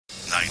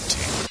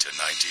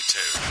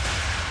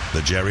22.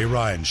 The Gerry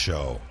Ryan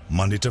Show,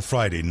 Monday to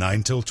Friday,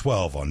 9 till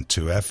 12 on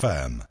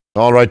 2FM.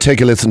 All right,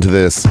 take a listen to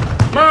this.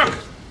 Mark,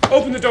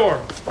 open the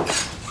door.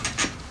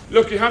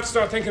 Look, you have to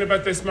start thinking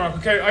about this, Mark,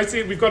 okay? I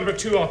see we've got about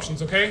two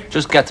options, okay?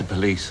 Just get the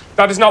police.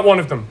 That is not one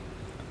of them.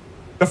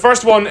 The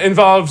first one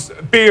involves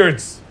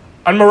beards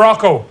and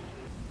Morocco.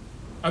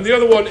 And the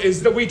other one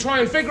is that we try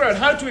and figure out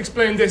how to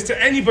explain this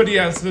to anybody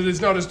else that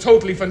is not as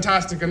totally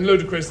fantastic and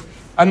ludicrous.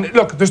 And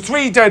look, there's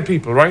 3 dead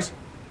people, right?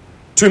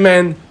 2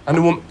 men and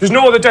a woman. There's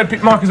no other dead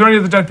people. Mark, is there any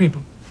other dead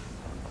people?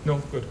 No,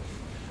 good.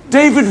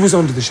 David was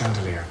under the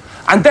chandelier.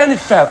 And then it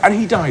fell and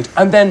he died.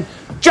 And then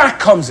Jack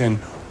comes in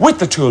with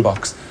the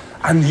toolbox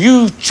and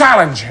you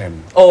challenge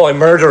him. Oh, I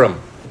murder him.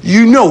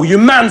 You know, you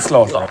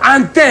manslaughter him.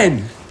 And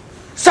then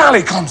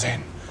Sally comes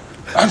in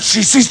and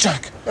she sees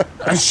Jack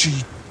and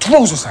she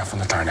throws herself on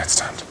the clarinet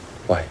stand.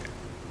 Why?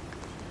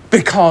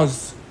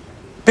 Because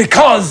they're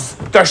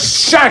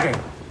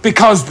shagging.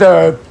 Because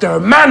they're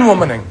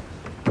man-womaning.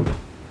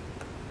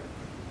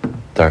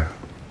 There.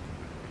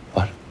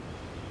 What?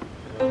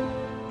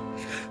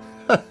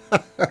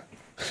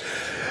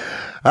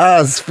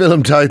 As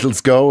film titles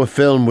go, a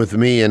film with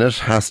me in it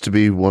has to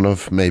be one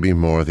of maybe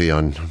more of the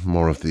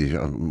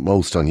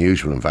most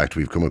unusual, in fact,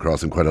 we've come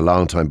across in quite a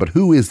long time. But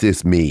who is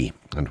this me?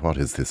 And what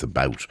is this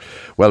about?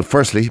 Well,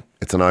 firstly,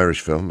 it's an Irish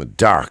film, a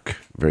dark,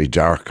 very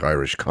dark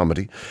Irish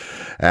comedy.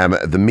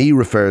 The me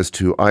refers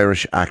to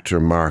Irish actor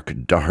Mark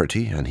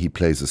Doherty, and he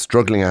plays a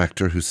struggling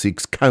actor who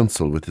seeks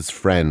counsel with his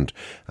friend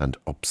and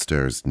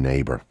upstairs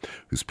neighbour,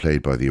 who's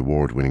played by the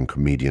award-winning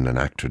comedian and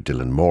actor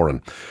Dylan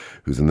Moran,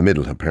 who's in the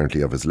middle,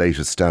 apparently, of his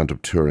latest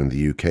stand-up tour in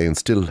the UK and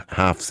still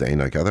half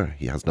sane, I gather.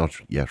 He has not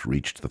yet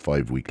reached the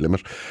 5-week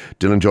limit.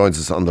 Dylan joins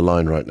us on the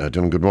line right now.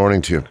 Dylan, good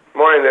morning to you.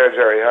 Morning there,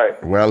 Gerry. Hi.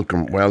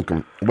 Welcome.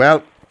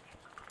 Well,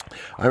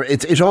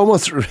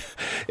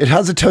 it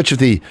has a touch of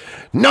the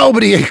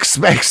nobody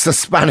expects the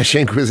Spanish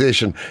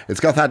Inquisition.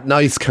 It's got that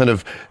nice kind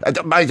of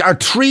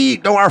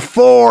our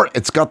 4.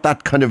 It's got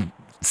that kind of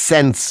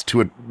sense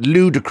to it,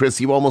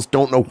 ludicrous. You almost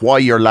don't know why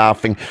you're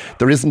laughing.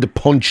 There isn't a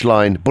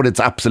punchline, but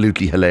it's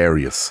absolutely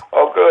hilarious.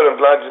 Oh, good. I'm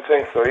glad you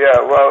think so. Yeah.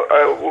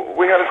 Well,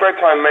 we had a great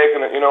time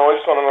making it. You know, I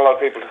just want a lot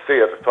of people to see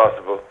it if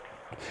possible.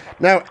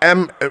 Now,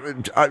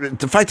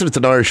 the fact that it's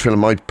an Irish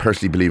film, I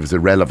personally believe, is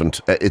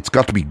irrelevant. It's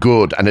got to be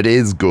good, and it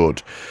is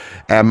good.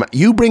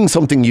 You bring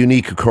something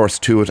unique, of course,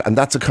 to it, and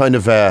that's a kind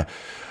of a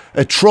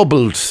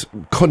troubled,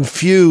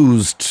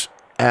 confused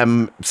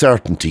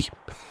certainty.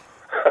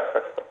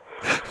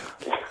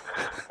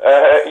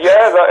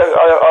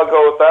 I'll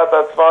go with that.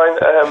 That's fine.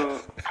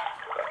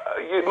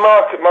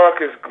 Mark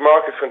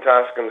is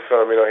fantastic in the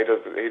film. You know,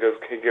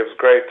 he gives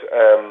great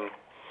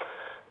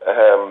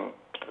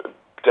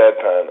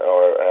deadpan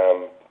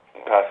or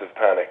passive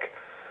panic.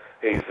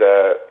 He's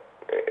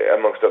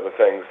amongst other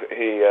things.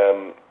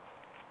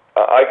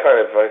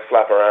 I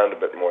slap around a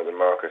bit more than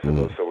Mark, I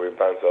suppose, so we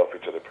bounce off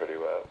each other pretty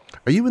well.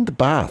 Are you in the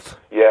bath?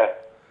 Yeah.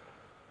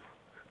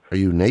 Are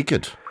you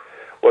naked?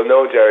 Well,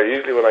 no, Gerry.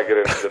 Usually when I get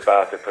into the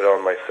bath, I put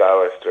on my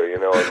Sou'wester, you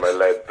know, and my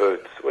lead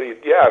boots.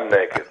 Yeah, I'm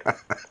naked.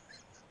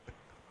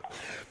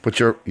 But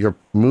you're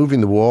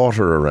moving the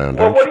water around.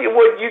 Well, would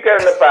you get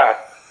in the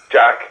bath,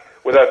 Jack,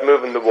 without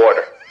moving the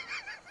water?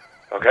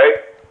 Okay?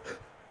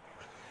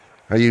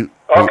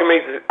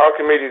 Archimedes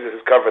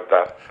has covered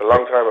that a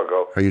long time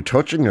ago. Are you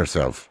touching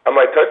yourself? Am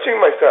I touching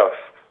myself?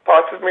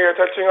 Parts of me are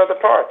touching other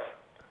parts.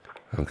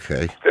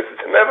 Okay. This is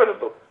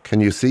inevitable.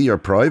 Can you see your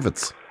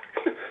privates?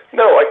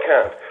 No, I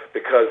can't,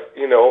 because,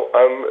 you know,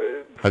 I'm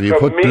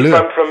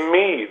from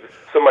Meath,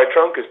 so my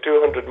trunk is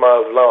 200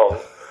 miles long,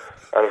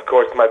 and of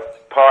course my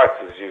parts,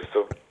 as you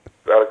so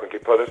eloquently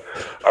put it,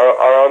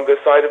 are on this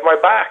side of my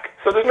back,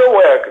 so there's no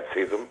way I could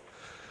see them.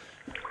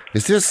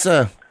 Is this,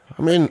 are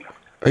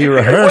you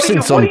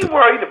rehearsing something?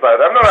 What are you worried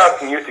about? I'm not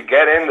asking you to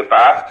get in the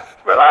bath.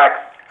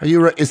 Relax.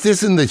 Is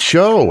this in the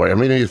show? I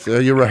mean,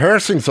 are you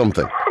rehearsing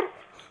something?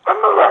 I'm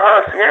not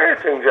rehearsing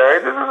anything, Gerry.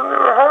 This isn't a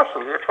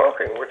rehearsal.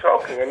 We're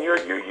talking, and you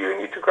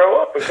need to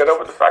grow up and get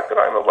over the fact that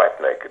I'm a wet,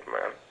 naked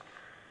man.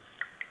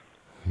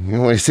 You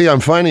know, I see, I'm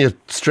finding it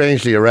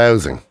strangely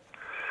arousing.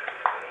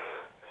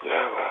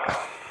 Yeah, well,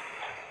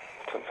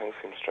 some things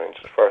seem strange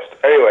at first.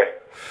 Anyway.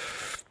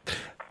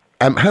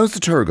 How's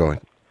the tour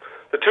going?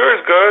 The tour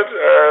is good.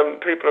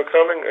 People are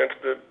coming into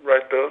the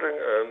right building,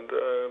 and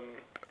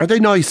are they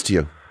nice to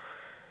you?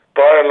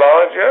 By and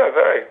large, yeah,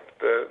 very.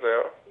 They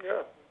are,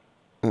 yeah.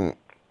 Mm.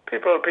 I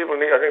think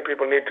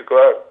people need to go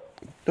out.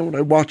 No, when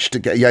I watched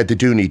again, yeah, they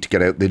do need to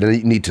get out. They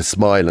need to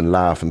smile and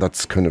laugh, and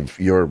that's kind of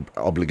your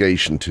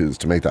obligation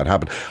to make that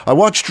happen. I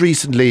watched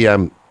recently.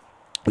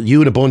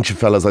 You and a bunch of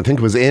fellas, I think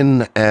it was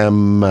in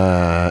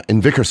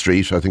Vicar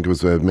Street. I think it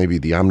was maybe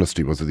the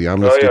Amnesty. Was it the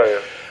Amnesty? Oh, yeah.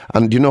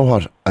 And you know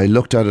what? I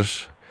looked at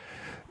it.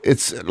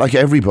 It's like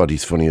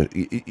everybody's funny.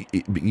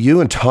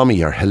 You and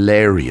Tommy are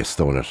hilarious,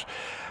 though, in it.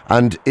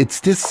 And it's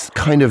this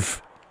kind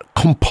of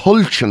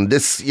compulsion,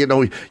 this, you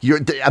know,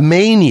 a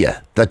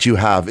mania that you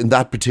have in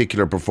that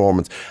particular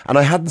performance. And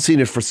I hadn't seen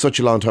it for such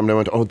a long time. And I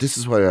went, oh, this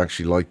is why I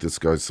actually like this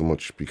guy so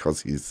much,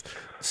 because he's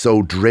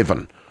so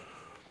driven.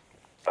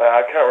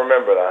 I can't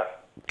remember that.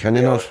 Can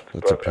you not?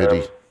 That's a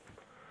pity.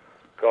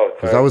 God,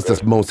 because that was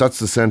that's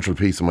the central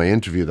piece of my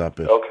interview, that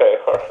bit. Okay,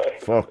 all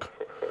right. Fuck.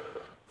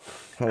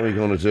 What are we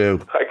going to do?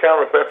 I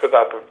can't remember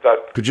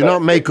that. Could you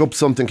not make up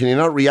something? Can you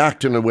not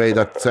react in a way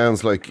that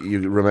sounds like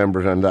you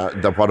remember it and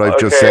that what I've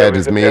just said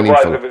is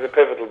meaningful? It was a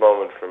pivotal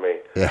moment for me.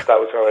 Yeah. That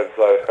was when I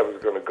decided I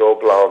was going to go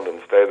blonde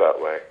and stay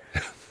that way.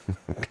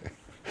 Okay.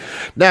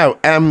 Now,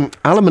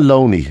 Alan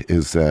Maloney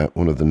is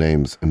one of the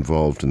names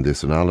involved in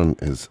this, and Alan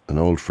is an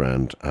old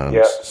friend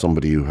and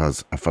somebody who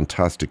has a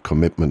fantastic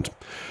commitment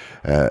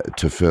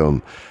to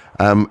film.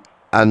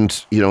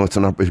 And you know, it's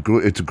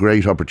a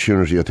great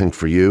opportunity, I think,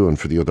 for you and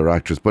for the other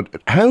actors. But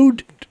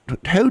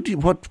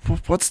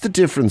what's the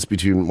difference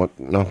between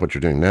not what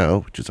you're doing now,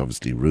 which is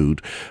obviously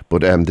rude,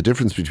 but the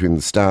difference between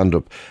the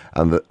stand-up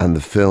and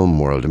the film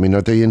world? I mean,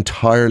 are they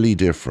entirely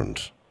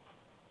different?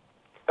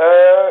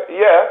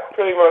 Yeah,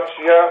 pretty much.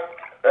 Yeah.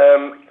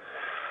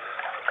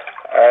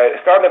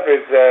 Stand-up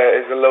is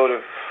a load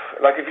of.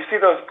 Like, if you see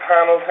those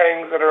panel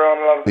things that are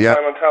on a lot of the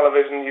time on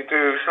television,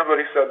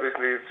 somebody said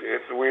recently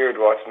it's weird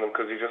watching them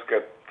because you just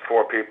get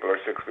 4 people or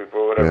 6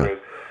 people or whatever it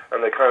is,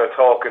 and they kind of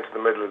talk into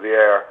the middle of the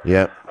air.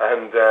 Yeah.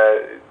 And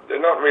they're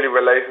not really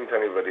relating to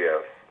anybody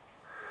else.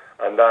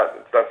 And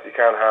that's you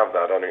can't have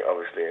that,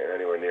 obviously,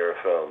 anywhere near a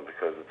film,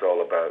 because it's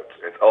all about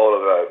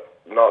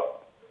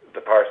not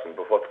the person,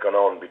 but what's gone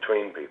on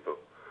between people.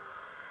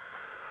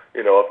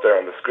 You know, up there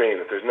on the screen,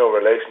 if there's no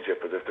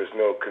relationship, but if there's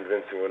no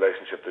convincing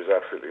relationship, there's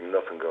absolutely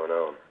nothing going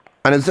on.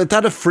 And is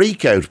that a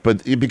freak out?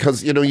 But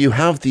because, you know, you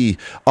have the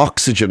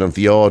oxygen of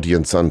the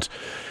audience and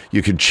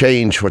you can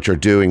change what you're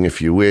doing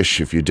if you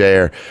wish, if you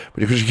dare. But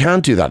because you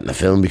can't do that in a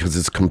film because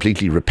it's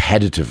completely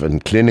repetitive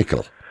and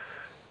clinical.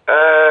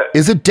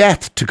 Is it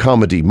death to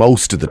comedy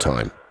most of the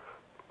time?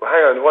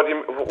 Hang on, what do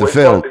you... The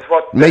film,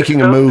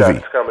 making a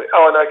movie.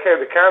 Oh, and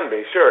okay, it can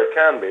be, sure, it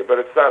can be, but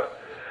it's not...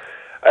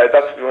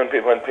 that's when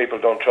people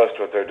don't trust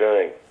what they're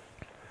doing,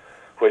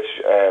 which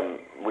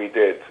we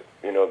did.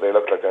 You know, they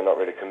look like they're not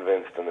really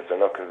convinced, and if they're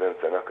not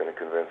convinced, they're not going to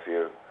convince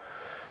you.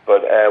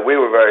 But we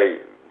were very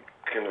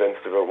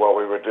convinced about what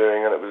we were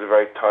doing, and it was a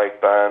very tight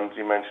band.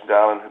 You mentioned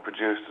Alan, who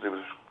produced it. He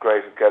was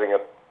great at getting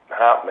it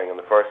happening in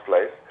the first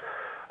place.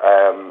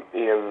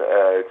 Ian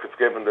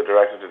Fitzgibbon, the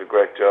director, did a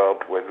great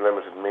job with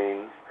limited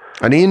means.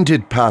 And Ian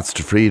did Paths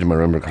to Freedom, I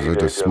remember, because I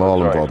had a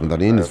small involvement.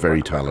 That Ian is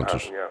very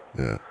talented.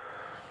 Yeah.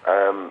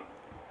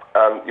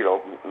 And, you know,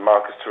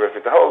 Mark is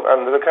terrific. The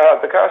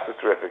cast is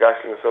terrific.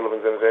 Ashley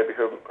Sullivan's in it, Abby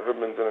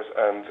Hoodman's in it,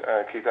 and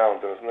Keith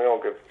Allen's in it, and they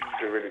all do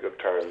really good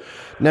turns.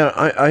 Now,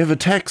 I have a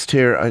text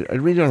here. I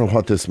really don't know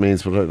what this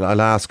means, but I'll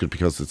ask it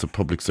because it's a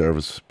public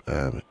service.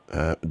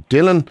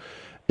 Dylan,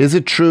 is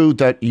it true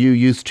that you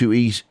used to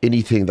eat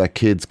anything that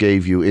kids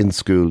gave you in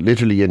school,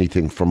 literally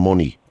anything, for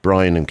money?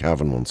 Brian and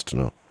Cavan wants to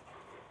know.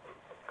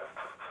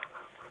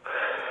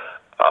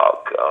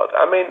 Oh, God.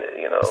 I mean,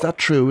 you know... Is that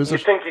true, is it?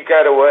 You think you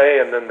get away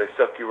and then they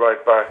suck you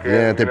right back in.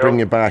 Yeah, they bring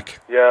you back.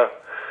 Yeah.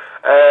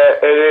 I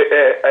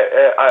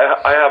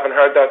haven't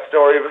heard that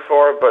story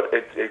before, but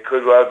it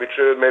could well be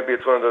true. Maybe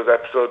it's one of those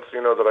episodes,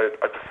 you know, that I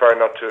prefer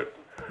not to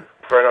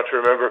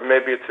remember.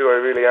 Maybe it's who I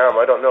really am.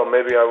 I don't know.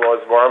 Maybe I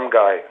was Worm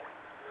Guy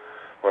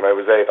when I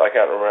was 8. I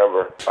can't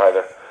remember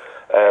either.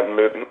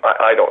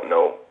 I don't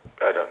know.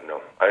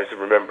 I just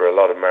remember a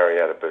lot of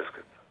Marietta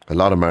biscuits. A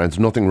lot of Marietta. There's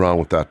nothing wrong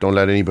with that. Don't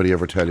let anybody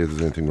ever tell you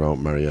there's anything wrong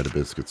with Marietta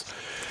biscuits.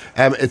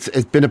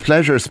 It's been a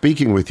pleasure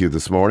speaking with you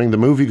this morning. The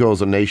movie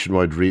goes on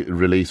nationwide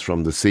release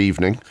from this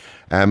evening.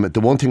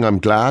 The one thing I'm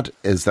glad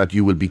is that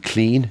you will be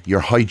clean.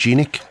 You're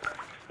hygienic.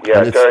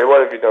 Yeah, Gerry,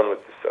 what have you done with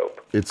the soap?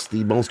 It's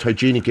the most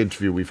hygienic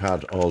interview we've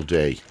had all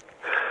day.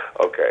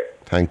 Okay.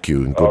 Thank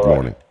you and good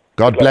morning.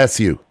 God bless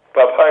you.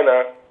 Bye-bye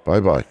now.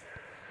 Bye-bye.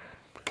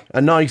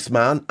 A nice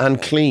man and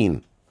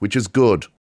clean, which is good.